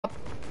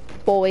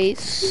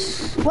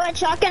boys What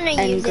shotgun are you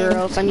and using?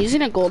 girls. I'm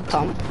using a gold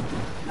pump.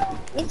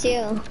 Me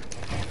too.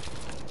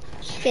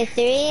 Okay,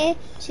 3,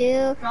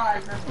 2,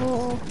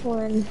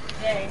 1.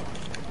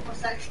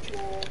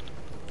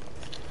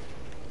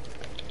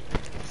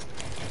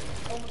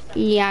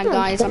 Yeah, Oh,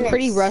 guys, I'm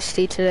pretty goodness.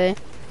 rusty today.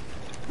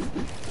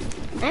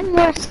 I'm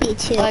rusty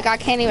too. Like, I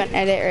can't even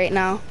edit right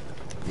now.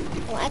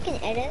 Well, I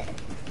can edit.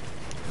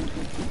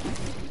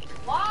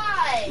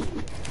 Why?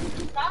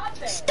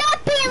 Stop it.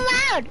 Stop being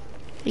loud!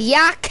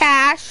 Yeah,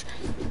 Cash.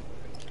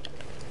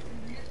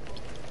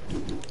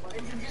 What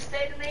did you just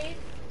say to me?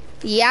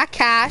 Yeah,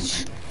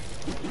 Cash.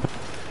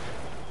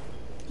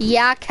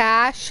 Yeah,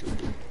 Cash.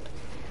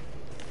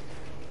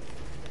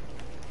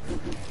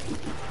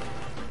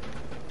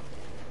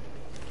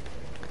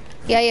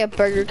 Yeah,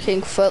 Burger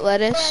King foot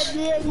lettuce.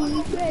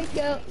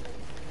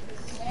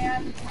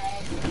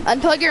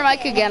 Unplug your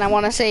mic again. I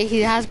want to say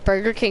he has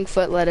Burger King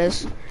foot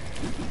lettuce.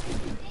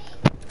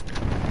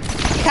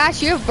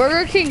 Cash, you have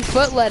Burger King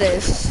foot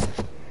lettuce.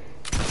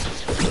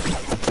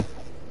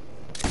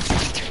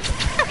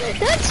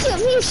 Don't shoot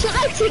me, shoot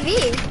my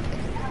TV.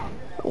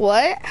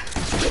 What?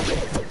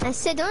 I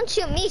said, don't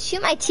shoot me,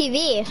 shoot my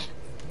TV.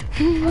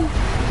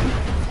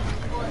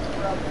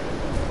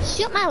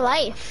 Shoot my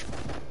life.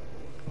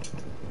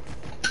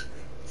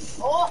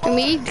 Can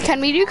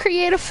we do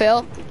creative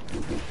fill?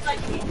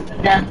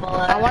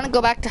 I want to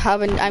go back to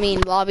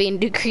lobby and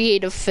do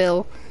creative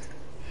fill.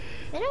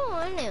 I don't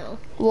want to.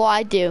 Well,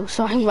 I do,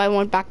 so I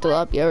went back to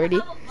lobby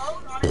already.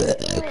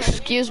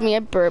 Excuse me, I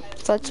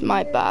burped. That's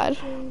my bad.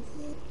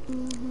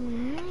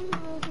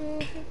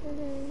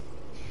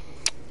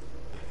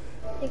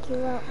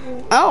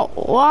 Oh,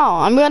 wow,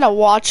 I'm gonna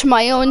watch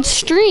my own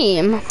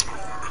stream.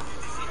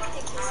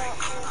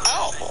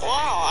 Oh,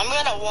 wow, I'm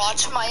gonna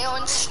watch my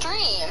own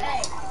stream.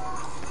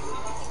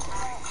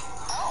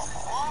 Oh,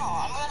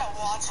 wow, I'm gonna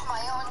watch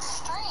my own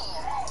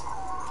stream.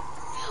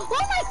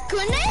 Oh my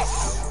goodness!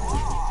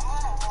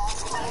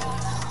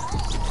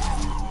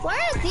 What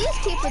are these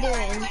people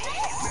doing?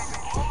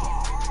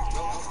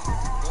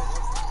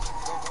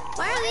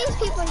 Why are these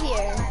people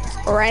here?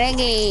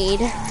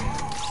 Renegade.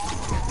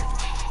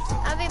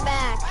 I'll be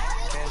back.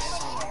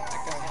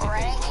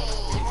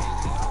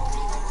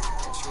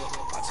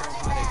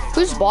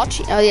 Who's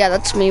watching? Oh yeah,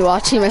 that's me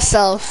watching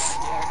myself.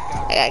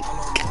 Oh yeah,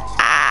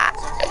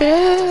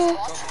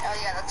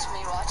 that's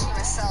me watching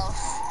myself.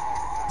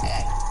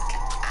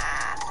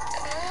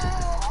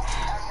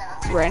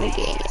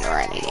 Renegade.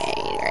 Renegade.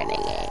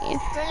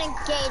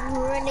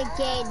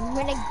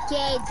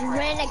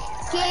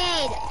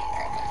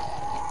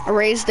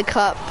 Raise the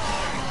cup.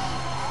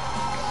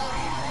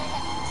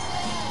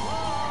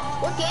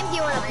 What game do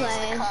you want to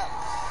play?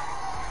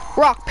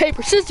 Rock,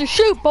 paper, scissors,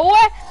 shoot, boy!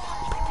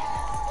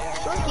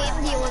 What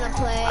game do you want to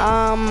play?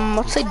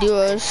 Let's say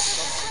duos.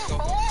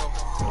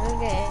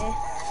 Okay.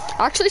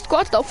 Actually,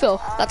 squads don't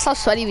fill. That's how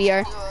sweaty we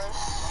are.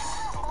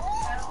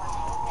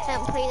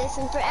 Haven't played this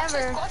in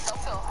forever.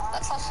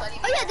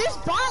 Oh yeah, there's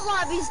bot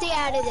lobbies they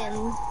added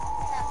in.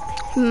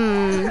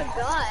 I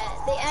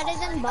forgot. They added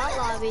in bot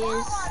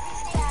lobbies.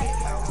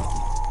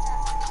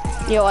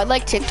 Yo, I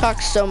like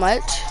TikTok so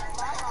much.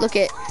 Look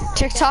at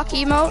TikTok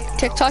emote,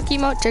 TikTok.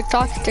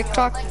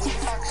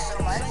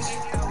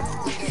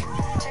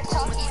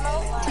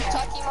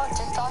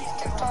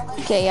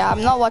 Okay, yeah,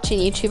 I'm not watching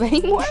YouTube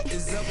anymore.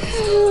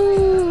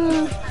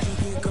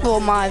 Well,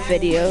 my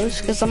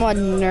videos, because I'm a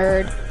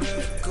nerd.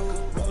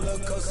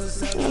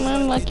 And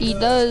then like he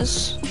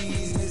does.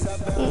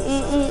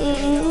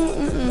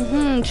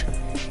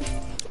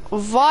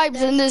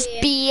 Vibes in this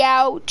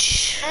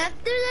biatch.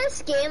 After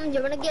this game, do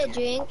you want to get a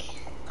drink?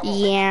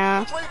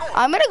 Yeah.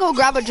 I'm gonna go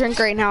grab a drink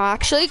right now,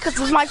 actually, because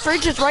my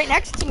fridge is right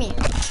next to me.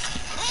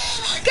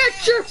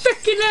 Get your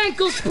freaking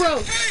ankles,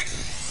 bro!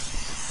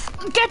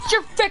 Get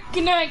your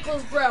freaking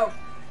ankles, bro!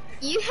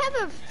 You have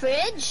a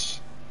fridge?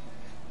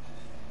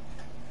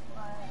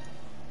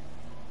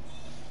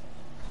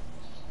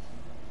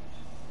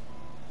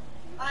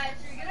 Alright,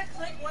 so you're gonna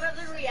click one of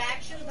the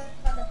reactions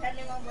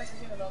depending on what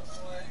you're gonna vote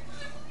for.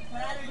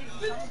 When either do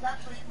thumbs up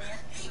for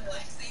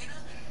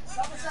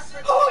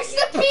Who's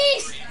the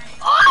beast?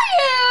 I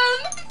am!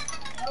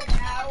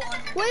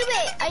 Wait,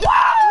 are you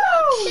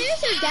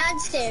upstairs or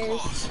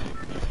downstairs?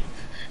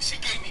 She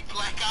gave me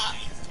black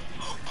eyes.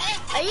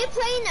 Are you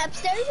playing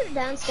upstairs or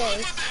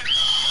downstairs?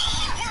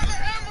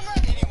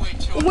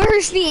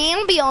 Where's the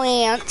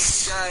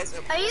ambulance?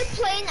 Are you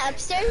playing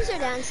upstairs or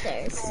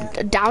downstairs?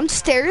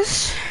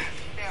 Downstairs?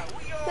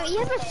 Wait, you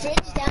have a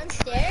fridge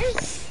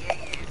downstairs?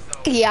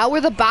 Yeah,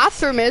 where the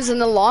bathroom is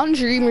and the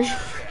laundry machine.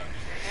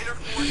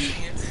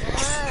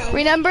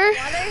 Remember?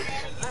 Water?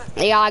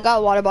 Yeah, I got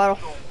a water bottle.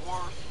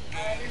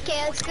 Okay,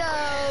 let's go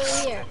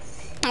here.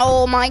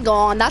 Oh my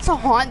god, that's a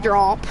hot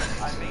drop.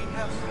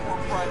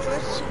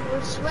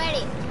 We're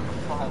sweaty.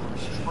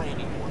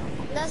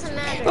 Doesn't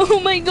matter. Oh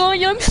my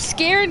god, I'm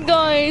scared,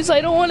 guys. I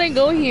don't want to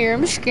go here.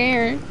 I'm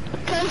scared.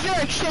 Cause you're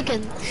a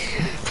chicken.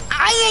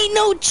 I ain't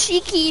no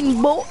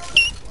chicken, boy.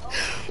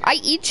 I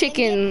eat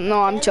chicken.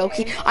 No, I'm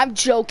joking. I'm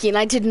joking.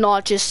 I did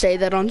not just say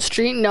that on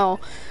stream.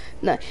 No.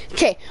 No.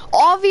 Okay,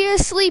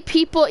 obviously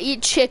people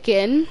eat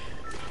chicken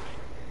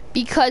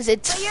because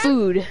it's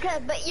food.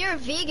 But you're a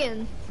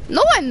vegan.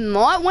 No, I'm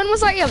not. When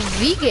was I a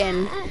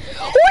vegan?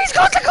 Oh, he's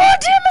got the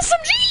goddamn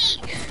SMG!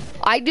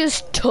 I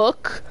just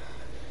took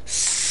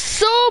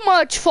so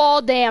much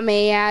fall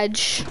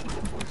damage.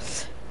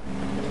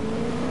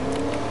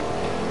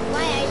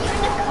 Why, are you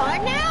in a car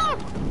now?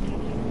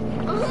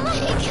 Oh my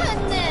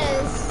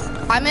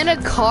goodness. I'm in a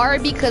car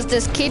because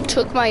this kid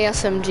took my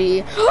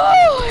SMG.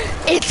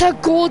 It's a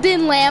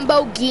golden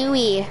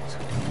Lamborghini.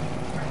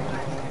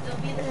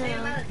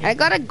 I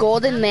got a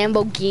golden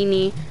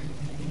Lamborghini.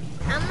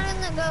 I'm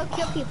gonna go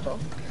kill people.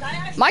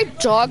 My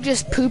dog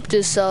just pooped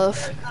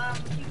himself.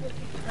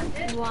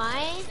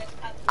 Why?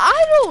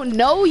 I don't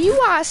know. You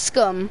ask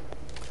him.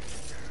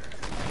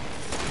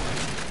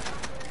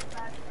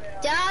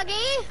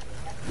 Doggy?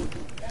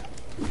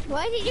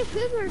 Why did you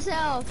poop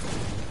yourself?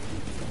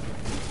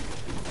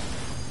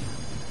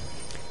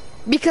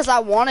 Because I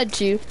wanted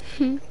to.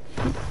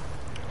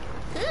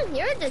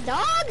 You're the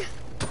dog?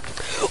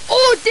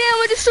 Oh,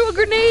 damn, I just threw a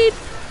grenade.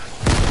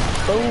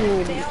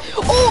 Boom.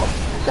 Oh,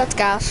 that's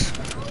gas.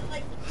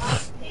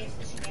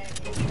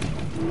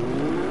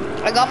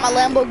 I got my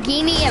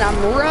Lamborghini and I'm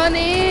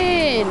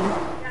running.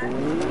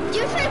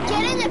 You're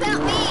forgetting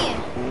about me.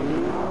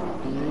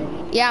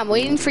 Yeah, I'm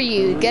waiting for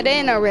you. Get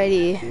in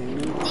already.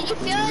 Did you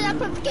fill it up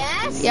with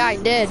gas? Yeah, I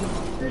did.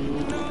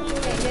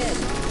 Okay, good.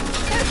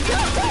 Go.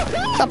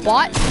 What's up,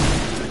 bot?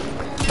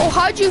 Oh,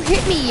 how'd you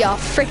hit me, you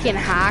freaking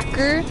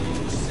hacker?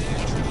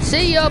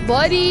 See ya,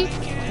 buddy.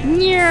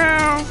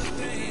 Yeah.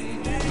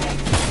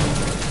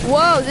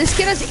 Whoa, this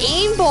kid has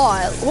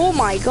aimbot. Oh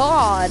my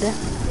god.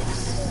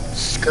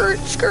 Skirt,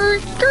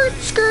 skirt, skirt,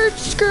 skirt,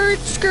 skirt,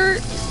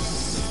 skirt.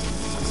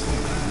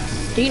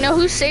 Do you know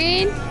who's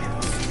saying?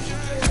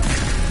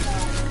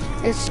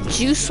 It's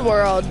Juice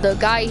WRLD, the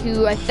guy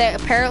who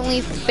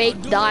apparently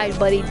fake died,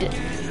 but he did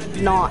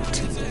not.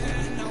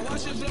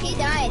 He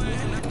died.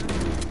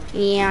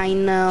 Yeah, I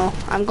know.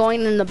 I'm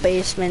going in the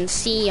basement.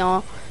 See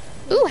y'all.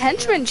 Ooh,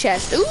 henchman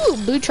chest. Ooh,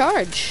 blue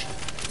charge.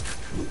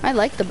 I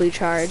like the blue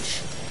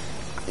charge.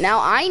 Now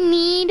I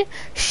need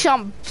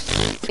some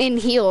in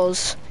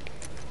heals.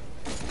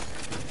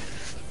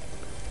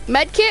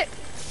 Medkit.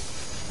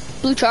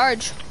 Blue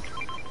charge.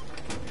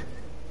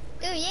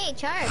 Ooh, yay,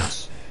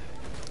 charge.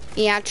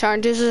 Yeah,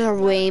 charges are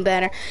way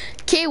better.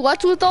 Okay,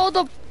 what's with all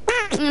the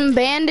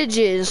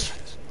bandages?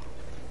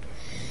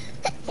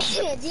 Do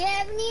you have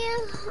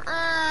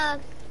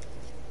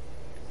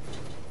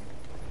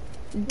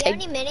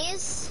any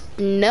minis?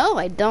 No,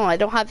 I don't. I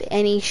don't have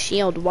any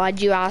shield. Why'd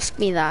you ask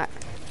me that?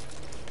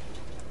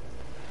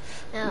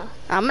 No.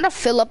 I'm gonna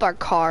fill up our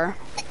car.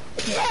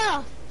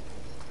 Yeah.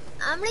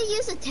 I'm gonna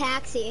use a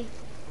taxi.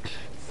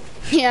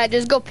 Yeah,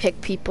 just go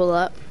pick people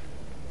up.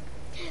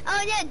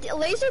 Oh yeah,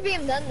 laser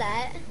beam done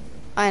that.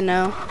 I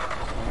know.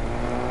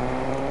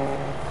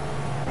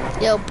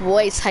 Yo,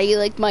 boys, how you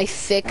like my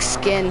thick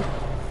skin?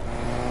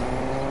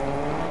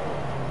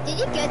 Did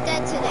you get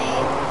that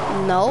today?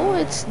 No,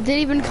 it didn't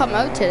even come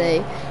out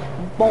today.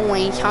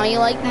 Boys, how you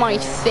like my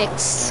thick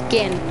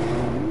skin?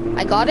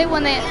 I got it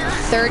when the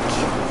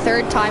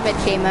third time it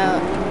came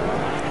out.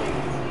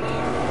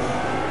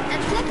 I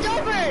flipped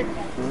over.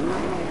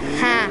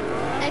 Ha.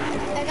 I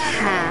got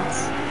Ha.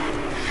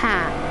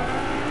 Ha.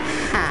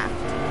 Ha.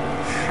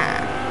 Ha.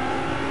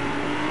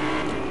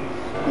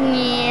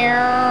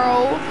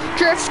 Meow.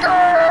 Drift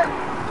skirt.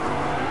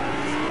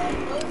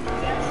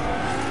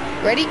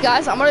 Ready,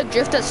 guys? I'm gonna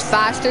drift us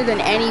faster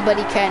than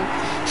anybody can.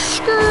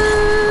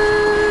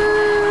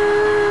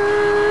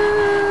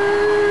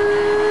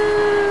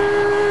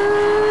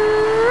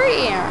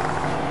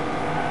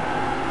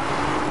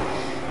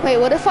 Wait,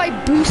 what if I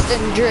boost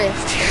and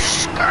drift?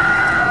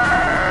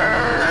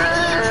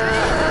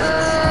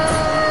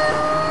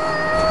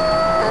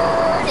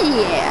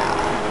 Yeah.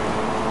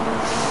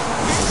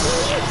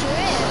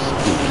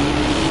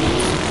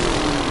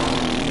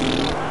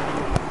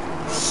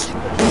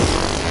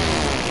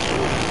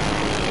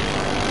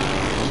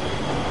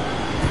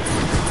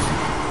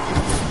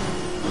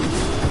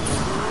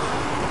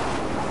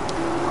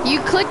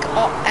 You click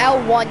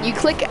L1. You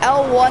click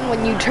L1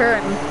 when you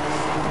turn.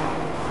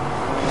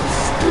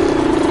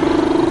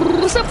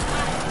 What's up?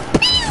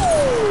 Pew!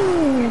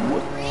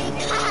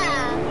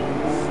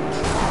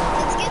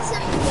 Let's get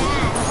some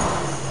gas.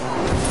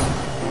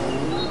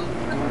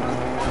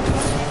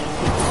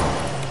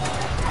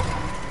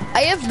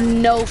 I have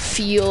no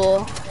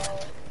fuel.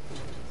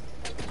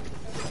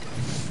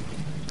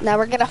 Now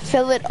we're gonna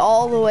fill it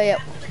all the way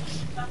up.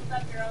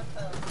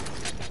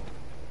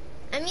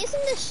 I'm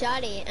using the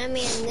shoddy. I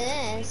mean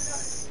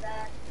this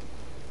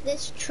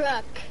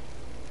truck.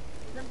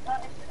 If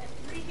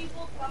 3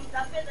 people comes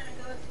up it, then it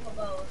goes to a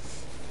boat.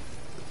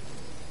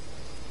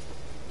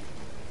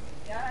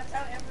 Yeah, that's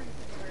how everything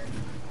works.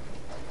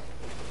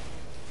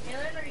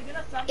 Kaylin, are you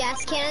gonna thumb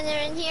Gas cannon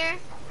are in here.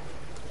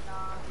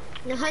 Nah.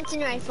 And a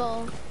hunting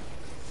rifle.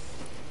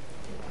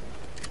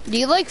 Do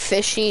you like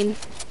fishing?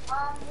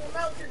 Well, no,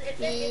 'cause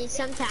if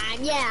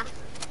Sometime, yeah.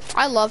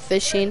 I love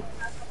fishing.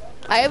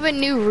 I have a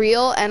new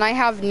reel and I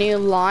have new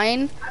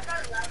line. I'm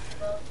not allowed to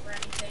vote for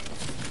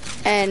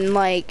anything. And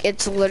like,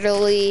 it's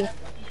literally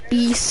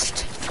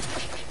beast.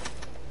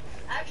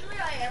 Actually,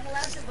 I am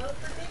allowed to vote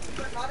for things,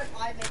 but not if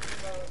I make the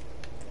vote.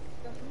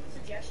 So can you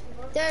suggest the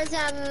vote? There's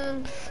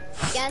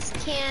gas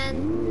can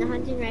and a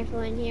hunting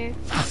rifle in here.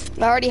 I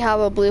already have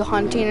a blue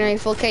hunting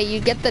rifle. Okay, you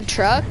get the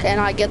truck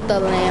and I get the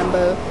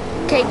Lambo.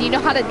 Okay, do you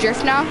know how to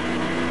drift now?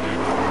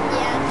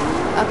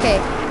 Yeah. Okay,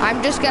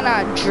 I'm just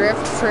gonna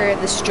drift for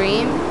the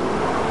stream.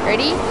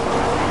 Ready?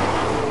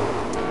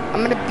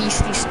 I'm gonna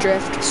beasties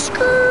drift.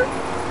 Skirt.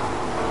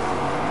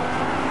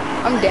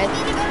 I'm dead. We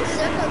need to go to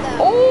circle though.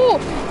 Oh!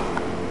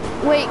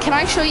 Wait, can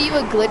I show you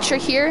a glitch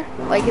right here?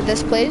 Like at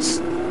this place?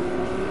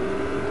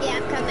 Yeah,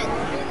 I'm coming.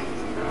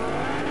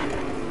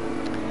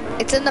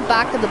 It's in the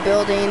back of the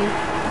building.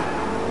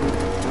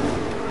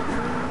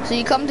 So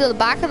you come to the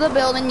back of the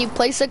building, you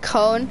place a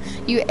cone,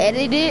 you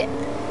edit it.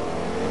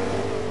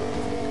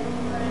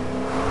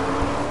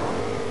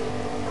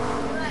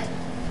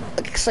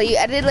 So you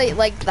edit it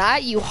like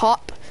that, you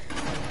hop.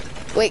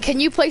 Wait, can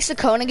you place the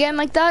cone again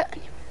like that?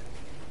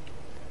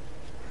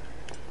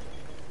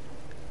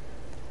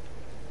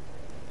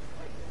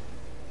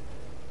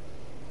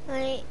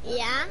 Wait,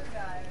 yeah?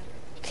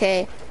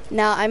 Okay,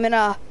 now I'm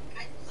gonna,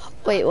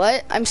 wait,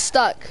 what? I'm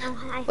stuck. Oh,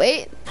 hi.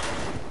 Wait.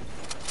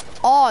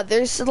 Oh,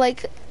 there's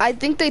like, I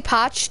think they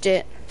patched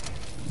it.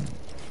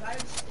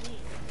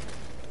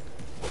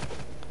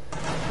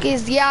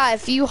 Cause yeah,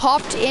 if you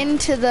hopped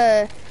into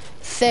the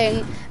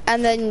thing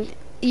and then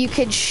you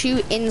could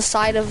shoot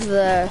inside of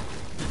the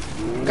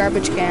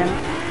garbage can.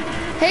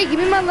 Hey, give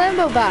me my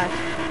Lambo back.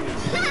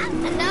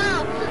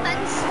 No,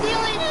 I'm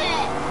stealing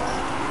it.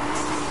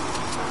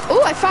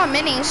 Oh, I found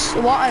minis.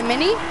 You want a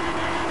mini?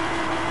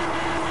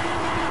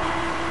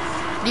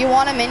 Do you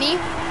want a mini?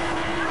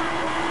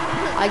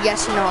 I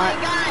guess Oh not.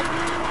 my god.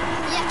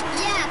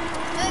 Yeah.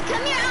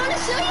 Come here, I want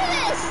to show you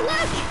this.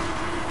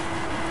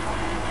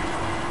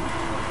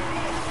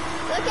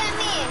 Look at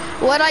me.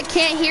 What? I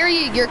can't hear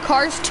you. Your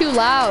car's too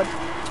loud.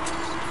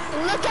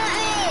 Look at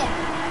me.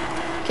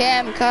 Okay,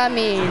 I'm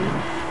coming.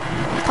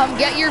 Come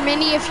get your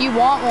mini if you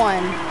want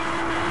one.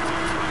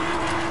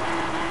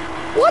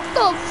 What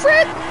the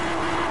frick?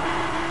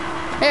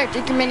 Here,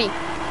 take your mini.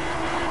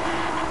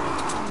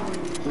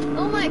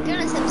 Oh my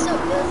goodness, I'm so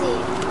busy.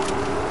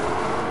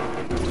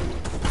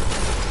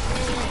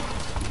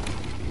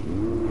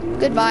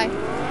 Goodbye.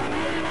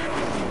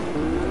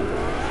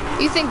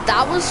 You think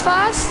that was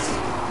fast?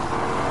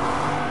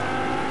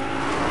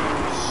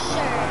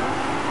 Sure.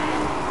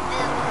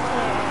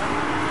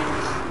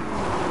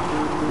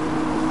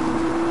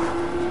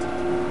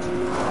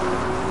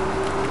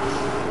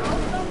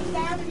 Thumbs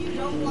down if you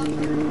don't want to.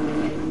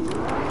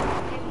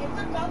 If it's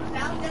a thumbs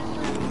down, that's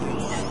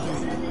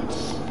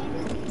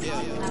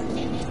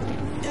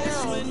No.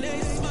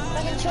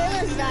 My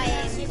controller's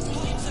dying.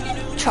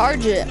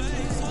 Charge it. I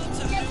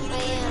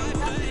am.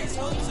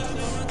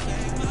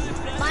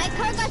 My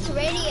car got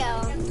radio.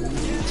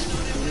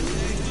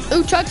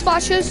 Ooh, chug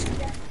splashes.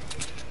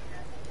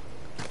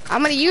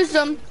 I'm gonna use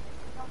them.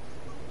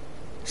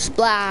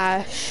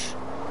 Splash.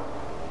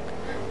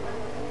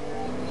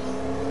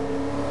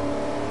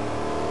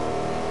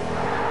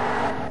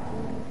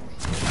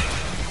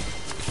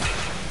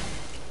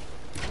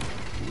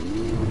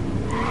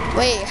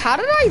 Wait, how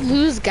did I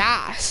lose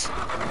gas?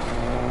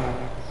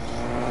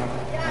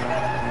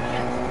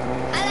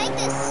 I like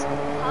this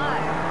car.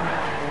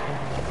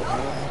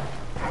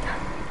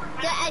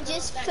 That I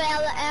just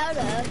fell out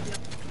of.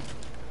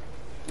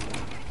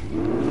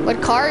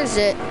 What car is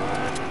it? There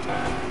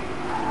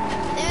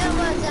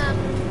was the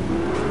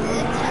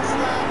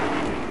Tesla.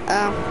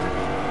 Oh.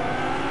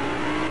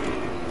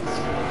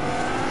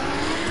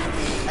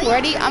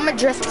 Ready? I'm a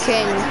drift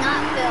king. It's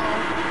not Phil.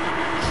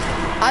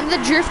 I'm the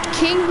drift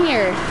king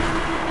here.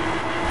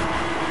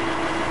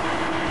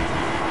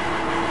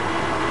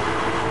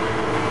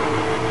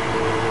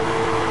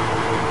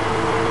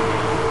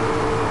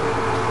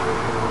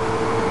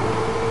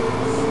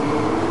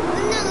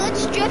 No,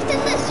 let's drift in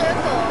the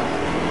circle.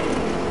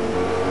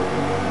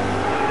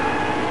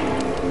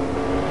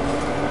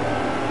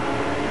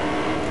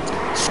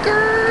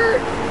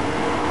 Skirt.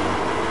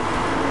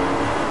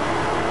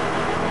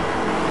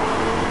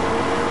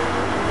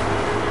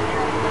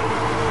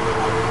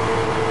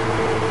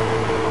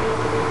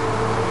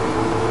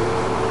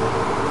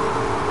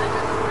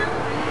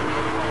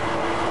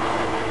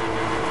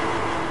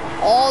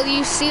 All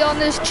you see on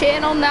this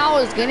channel now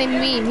is gonna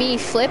be me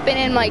flipping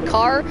in my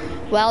car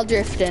while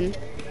drifting.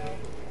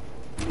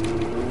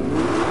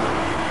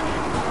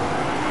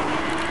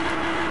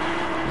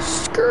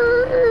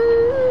 Skirt.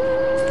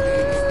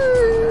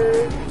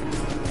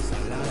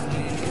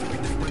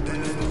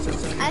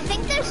 I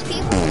think there's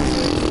people.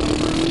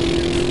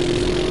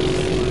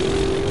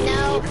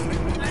 No.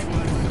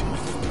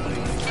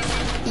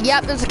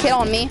 Yep, there's a kid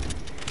on me.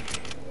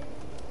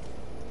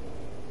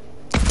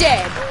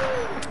 Dead.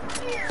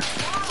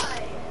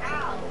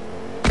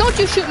 Don't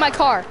you shoot my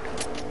car.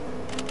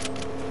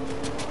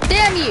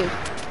 Damn you.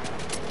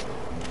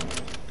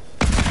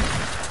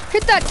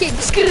 Hit that kid.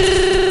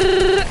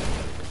 Skrrr.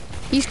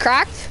 He's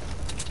cracked.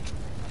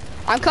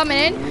 I'm coming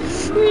in.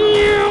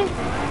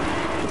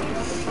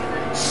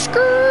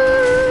 Skrrr.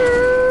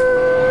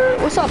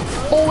 What's up,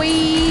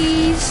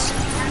 boys?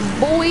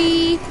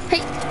 Boy.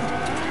 Hey.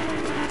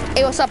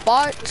 Hey, what's up,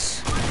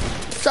 bots?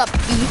 What's up,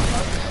 B?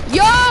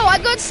 Yo, I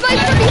got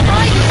sniped from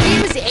behind. His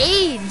name is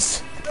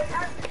AIDS.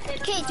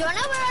 Okay, do you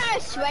wanna wear our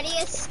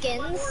sweatiest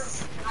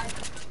skins?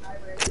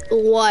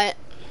 What?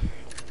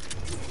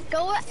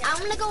 I'm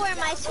gonna go wear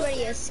my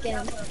sweatiest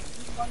skin.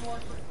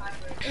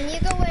 And you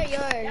go wear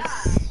yours.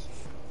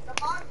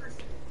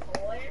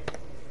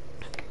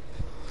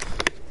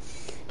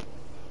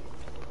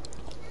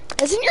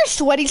 Isn't your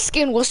sweaty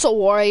skin Whistle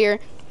Warrior?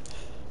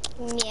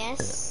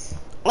 Yes.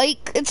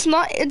 Like, it's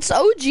not, it's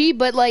OG,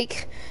 but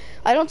like,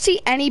 I don't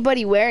see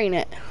anybody wearing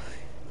it.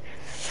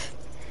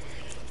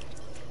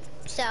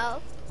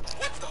 So?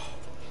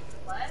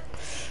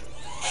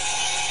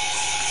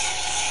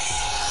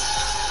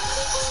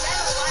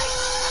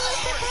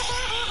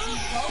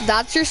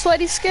 That's your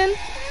sweaty skin?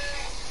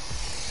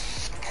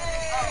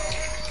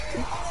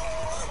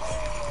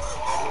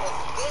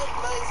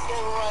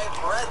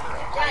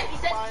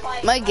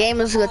 My game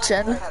is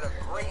glitching.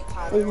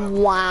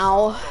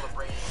 Wow.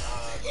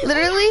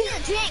 Literally?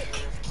 Drink.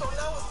 So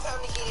now it's time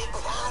to get it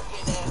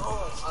poppin' at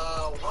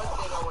home. One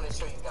thing I want to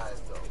show you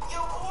guys though. Yo,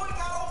 boy,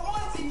 got a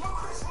onesie for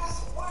Christmas.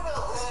 What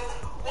up, man?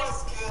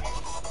 What's good?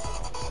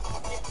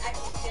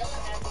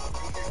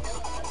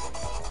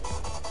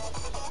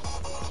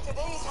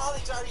 Today's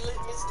Holly Jolly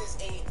Litmus is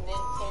a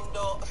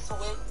Nintendo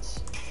Switch.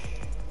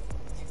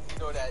 You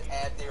know that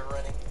ad they're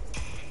running?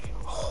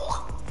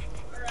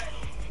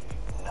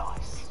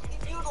 Nice.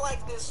 If you'd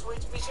like this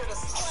Switch, be sure to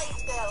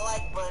slice that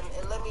like button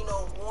and let me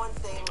know one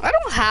thing. I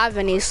don't have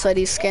any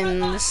sweaty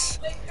skins.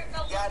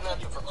 Got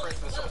nothing for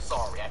Christmas, I'm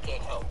sorry, I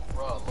can't help.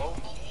 Bro, low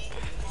key,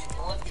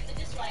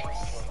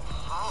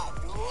 hot,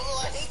 dude.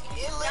 Like,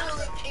 it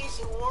literally keeps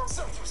you warm.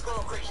 Something's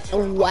going crazy.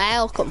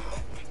 Welcome.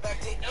 Back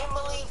to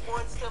Emily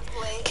wants to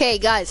play. Okay,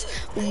 guys,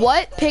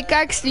 what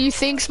pickaxe do you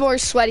think's more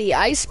sweaty?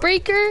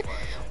 Icebreaker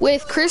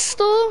with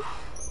crystal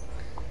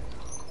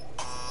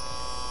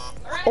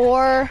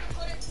or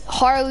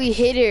Harley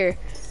Hitter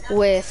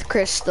with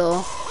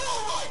crystal?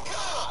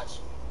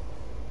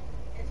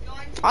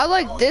 I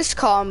like this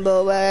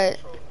combo, but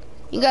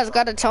you guys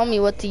gotta tell me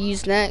what to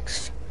use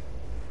next.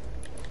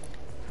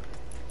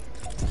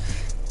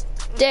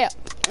 Damn.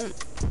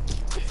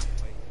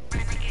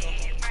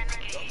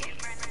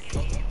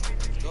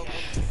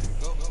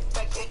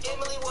 Back to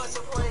Emily wants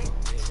to play.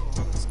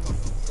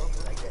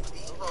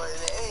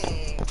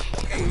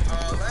 Okay,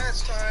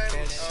 last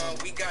time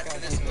we got to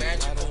this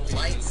magical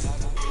lights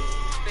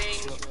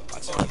thing.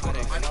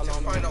 I need to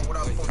find out what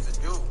I'm supposed to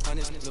do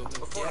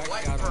before the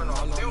lights turn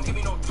off. They don't give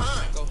me no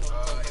time.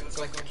 It was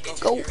like the kitchen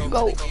Go, area.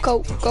 go,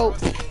 go, go.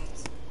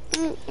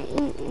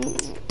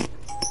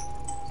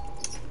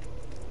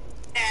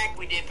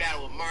 We did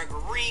battle with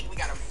Marguerite. We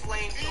got a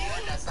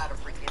flamethrower. That's not a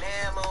freaking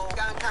ammo.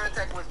 Got in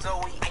contact with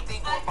Zoe. I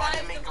think we're about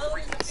to make a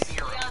freaking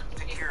serum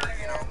to cure,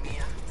 you know,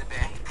 Mia the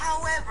Bay.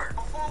 However,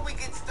 before we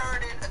get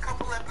started, a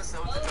couple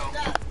episodes ago,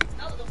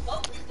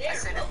 I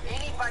said if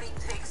anybody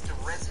takes the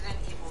Resident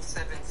Evil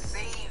 7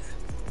 save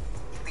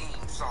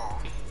theme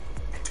song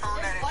and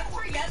turn that into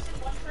a beat,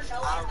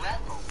 I'll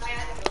rap it.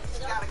 It's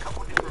got a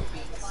couple different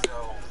beats,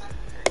 so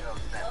there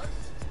goes that.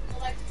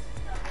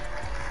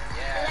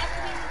 Yeah.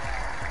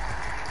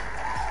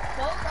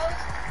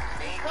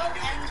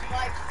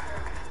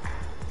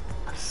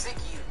 I'm sick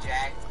of you,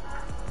 Jack.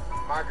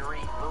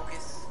 Marguerite,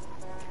 Lucas.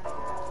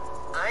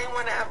 I ain't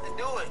wanna have to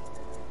do it.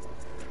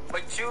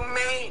 But you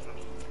made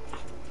me.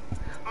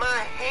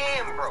 My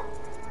hand broke.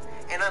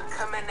 And I'm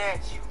coming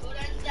at you.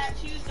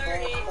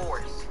 Full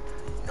force.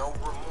 No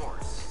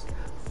remorse.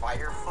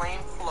 Fire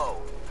flame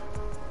flow.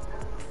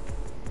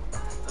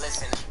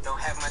 Listen, don't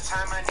have my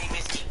time, my name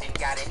is Ethan.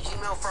 Got an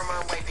email from my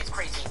wife, it's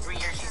crazy. 3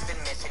 years she's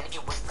been missing.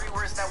 It was 3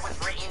 words that was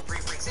written, 3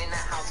 freaks in the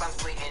house, I'm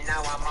splitting.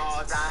 Now I'm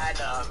all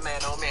tied up.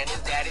 Man, oh man,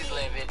 his daddy's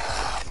living.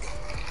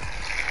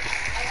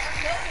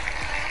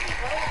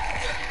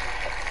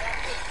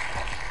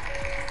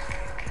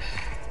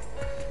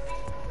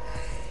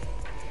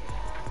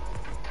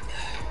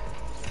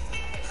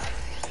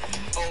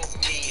 Oh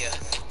Mia,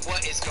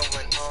 what is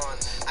going on?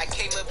 I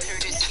came up here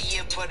to see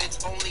you, but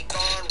it's only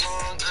gone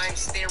wrong. I'm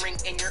staring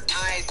in your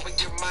eyes,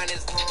 but your mind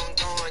is long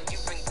gone.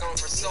 You've been gone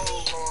for so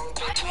long,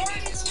 but we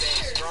need to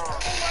stay strong.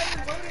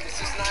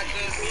 This is not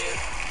good, Mia.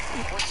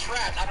 We're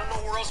trapped. I don't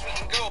know where else we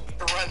can go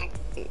to run.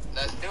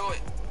 Let's do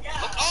it.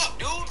 Look up,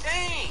 dude.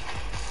 Dang.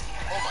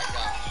 Oh my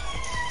god.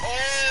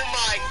 Oh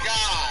my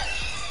god.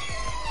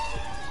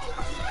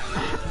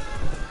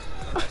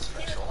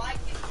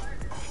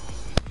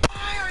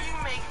 Why are you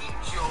making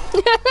jokes?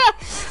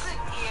 Is it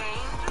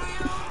game, do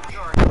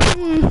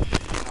you?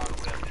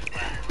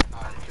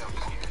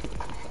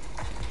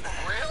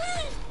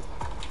 Really?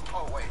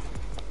 Oh wait.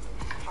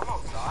 I'm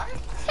outside?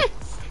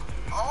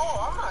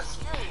 Oh, I'm not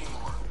scared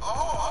anymore. I'm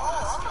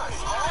not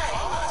scared.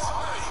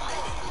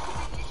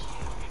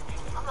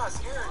 I'm not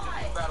scared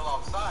to battle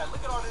outside.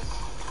 Look at all this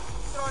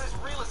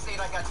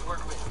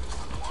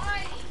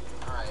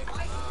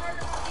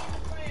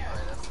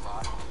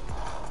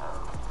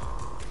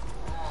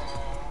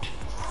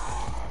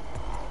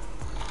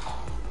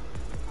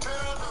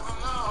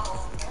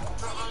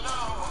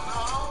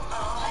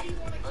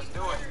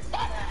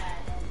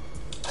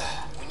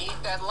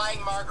that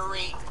light,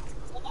 Marguerite.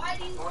 Why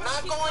do you We're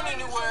not going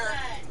anywhere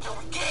till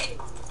we get.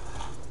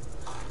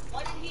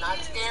 What did he Not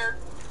do? scared.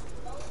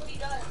 Tell us what he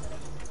does.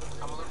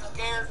 I'm a little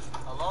scared.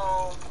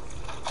 Hello.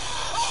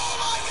 Oh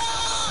my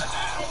God!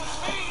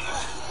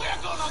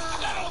 We're gonna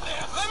settle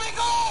this. Let me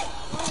go.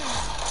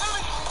 Let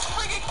me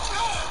freaking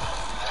go.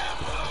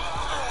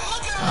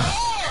 Look at her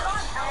hair.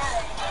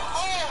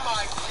 Oh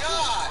my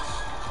God.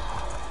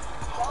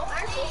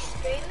 Aren't you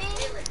streaming?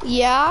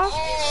 Yeah,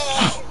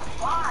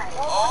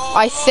 Oh.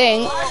 I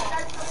think.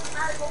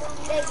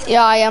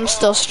 Yeah, I am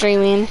still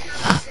streaming.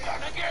 Oh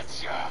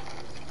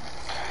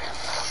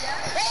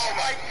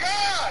my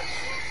God!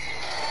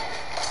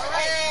 Oh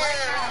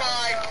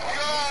my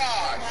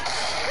God!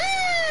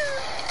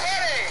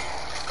 Hey!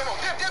 Come on,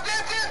 dip, dip,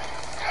 dip, dip!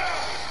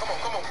 Come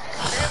on.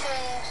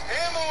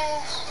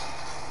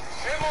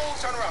 Hand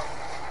moves, turn around.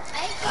 I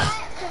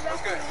got the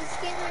rest of the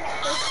skin when it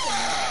first came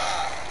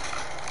out.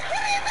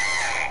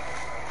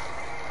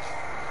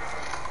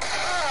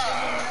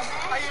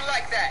 How you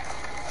like that?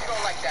 You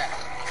don't like that?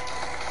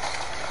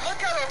 Look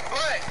at her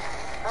butt,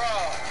 bro.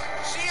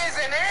 She is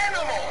an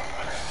animal.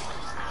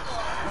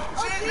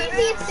 She is an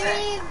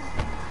animal.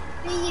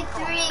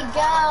 3v3,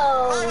 go!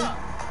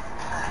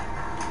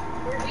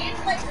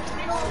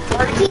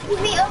 Keep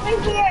me over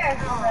here!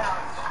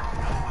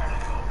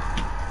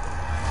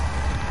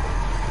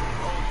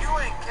 Oh, you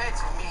ain't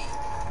catching me.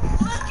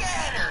 Look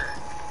at her.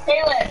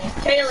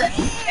 Taylor.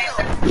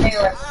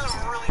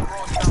 I'm really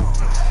grossed out.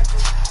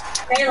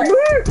 Taylor.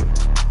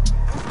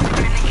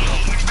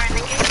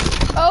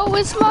 Oh,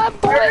 it's my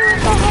boy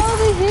with the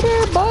heavy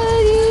hitter,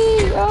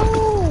 buddy.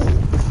 Oh.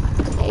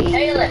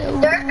 Taylor.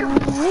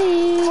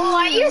 Hey.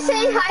 Why are you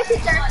saying hi to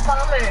Dark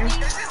Bomber? Is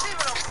this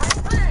even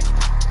appropriate?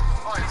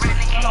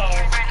 Oh,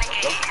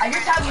 I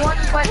just have one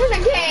question.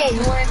 Okay,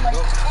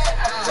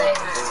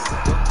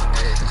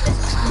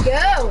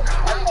 go!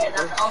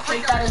 I'll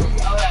take that as a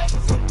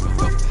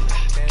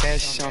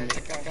Cash on me.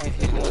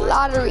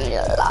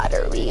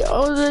 Lottery.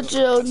 Oh, the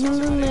joke.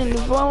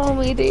 Follow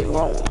me, they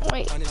won't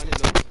wait.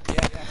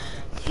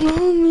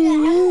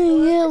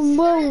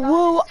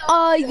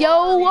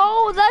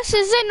 Whoa, this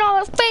isn't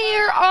not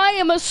fair. I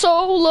am a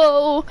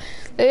solo.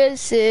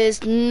 This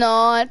is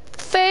not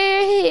fair.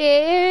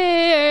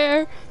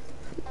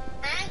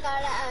 I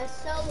got a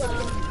solo.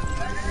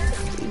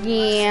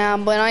 Yeah,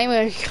 but I'm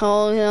a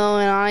solo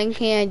and I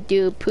can't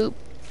do poop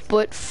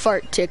but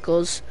fart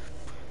tickles.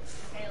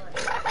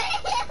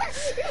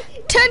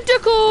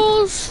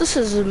 Tentacles! This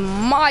is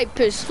my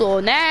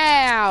pistol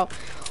now.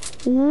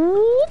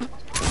 Whoop.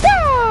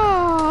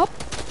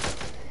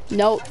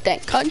 No,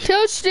 that can't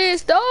touch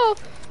this though.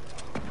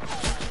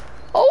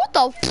 Oh, what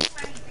the?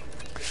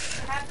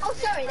 Oh,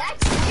 sorry,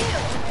 that's you.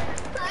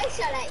 I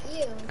shot at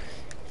you.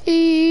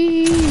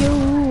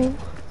 Ew.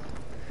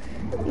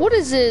 What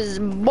is this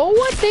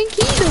boy think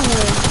he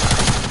doing?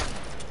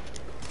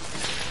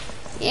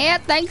 Yeah,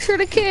 thanks for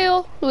the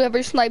kill,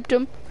 whoever sniped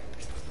him.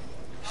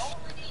 Oh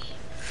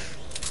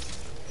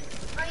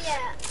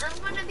yeah, I'm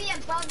gonna be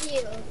above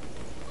you.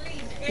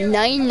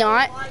 No, you're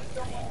not.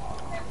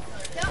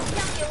 Don't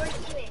tell me we're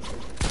teaming.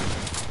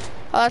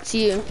 Oh, that's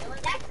you.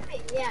 That's me,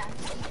 yeah.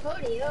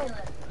 Cody, oh.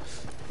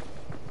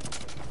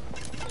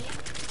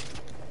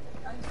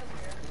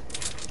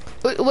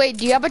 Wait,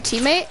 do you have a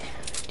teammate?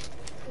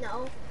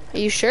 No. Are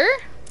you sure?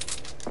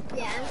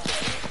 Yeah, I'm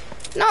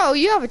sure. No,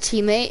 you have a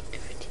teammate.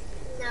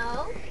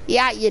 No.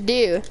 Yeah, you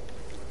do.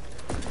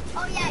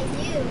 Oh yeah,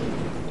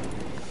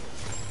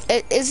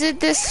 you. Is it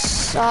this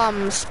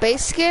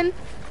space skin?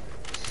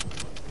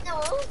 No.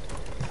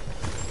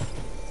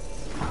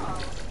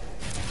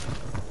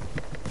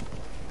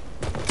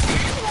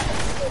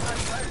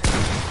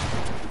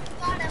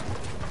 Got him.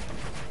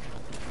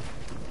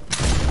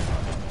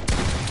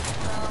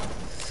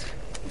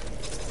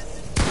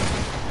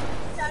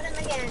 Shot him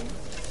again.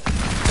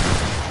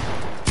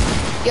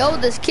 Yo,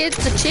 this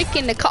kid's a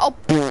chicken to call.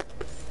 Did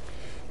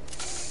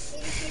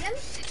you shoot him?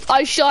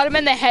 I shot him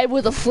in the head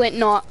with a flint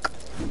knock.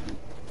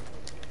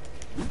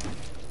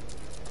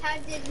 How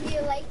did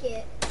you like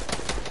it?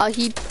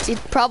 It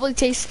probably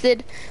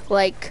tasted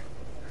like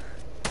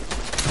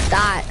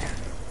that.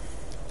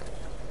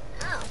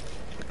 Oh,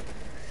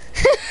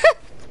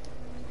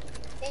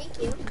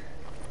 thank you.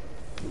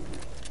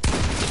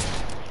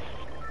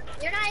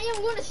 You're not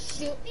even gonna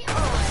shoot me?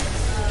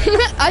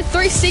 Oh, I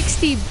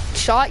 360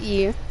 shot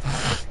you.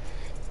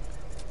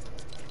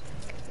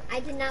 I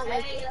did not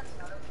like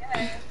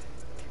it.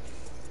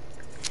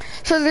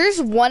 So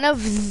there's one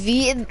of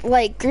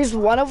there's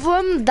one of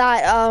them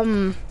that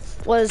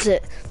what is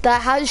it?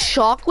 That has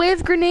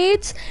shockwave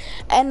grenades,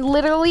 and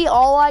literally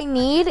all I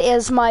need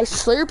is my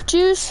slurp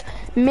juice,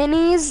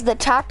 minis, the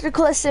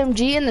tactical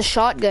SMG, and the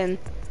shotgun.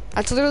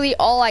 That's literally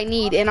all I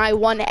need, and I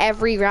won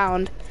every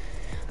round.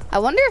 I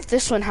wonder if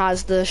this one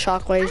has the I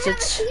shockwaves. have a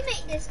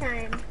teammate this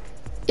time.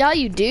 Yeah,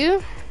 you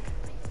do?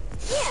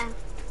 Yeah.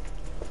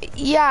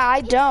 Yeah,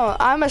 I don't.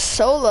 I'm a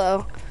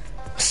solo.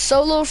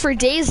 Solo for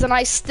days, and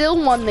I still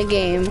won the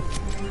game.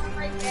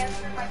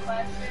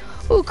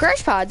 Ooh,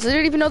 crash pads. I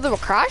didn't even know there were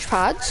crash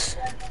pads.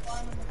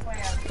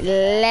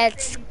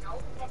 Let's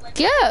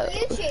go. What are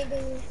you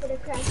trading for the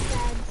crash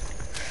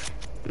pads?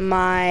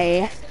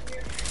 My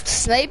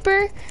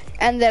sniper,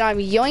 and then I'm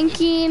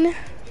yoinking,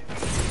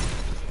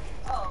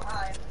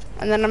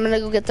 and then I'm gonna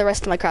go get the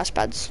rest of my crash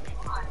pads.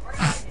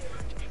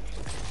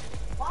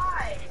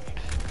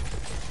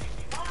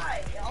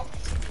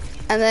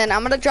 And then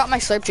I'm gonna drop my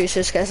slurp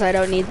juices because I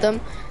don't need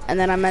them. And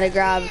then I'm gonna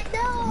grab.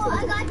 No,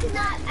 I got to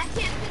not. I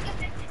can't pick up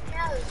anything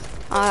else.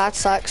 Oh, that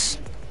sucks.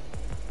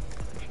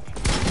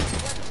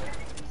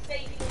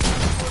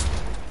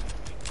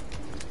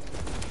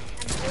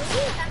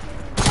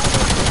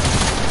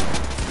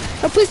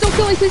 Oh, please don't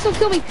kill me, please don't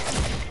kill me.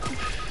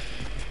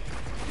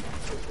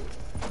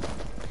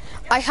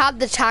 I had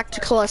the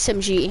tactical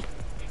SMG.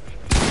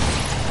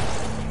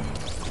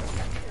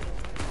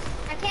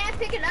 I can't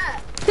pick it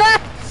up.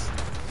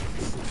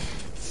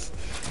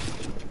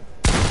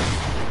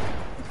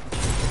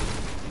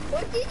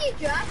 What did you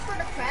drop for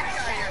the crash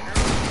pad?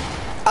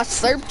 A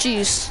slurp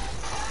juice.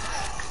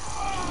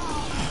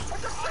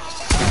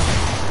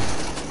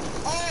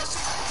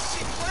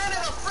 She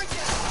planted a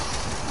freaking.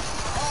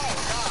 Oh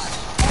god.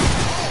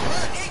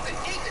 Oh, Ethan.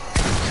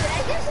 Did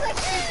I just like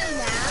shoot them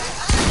down?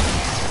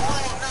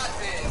 Oh, not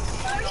this.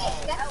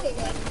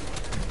 Spectating.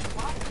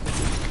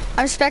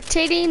 I'm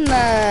spectating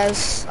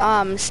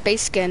the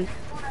space skin.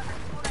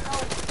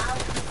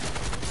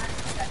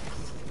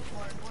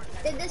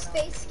 Did the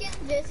space skin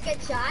just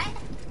get shot?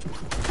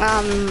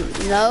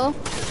 No.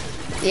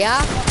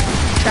 Yeah.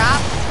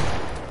 Trap.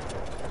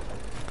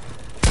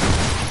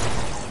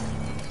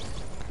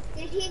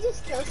 Did he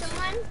just kill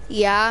someone?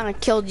 Yeah, I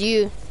killed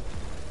you.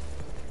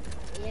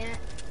 Yeah.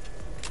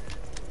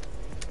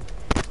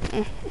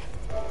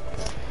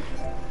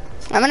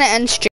 I'm gonna end stream.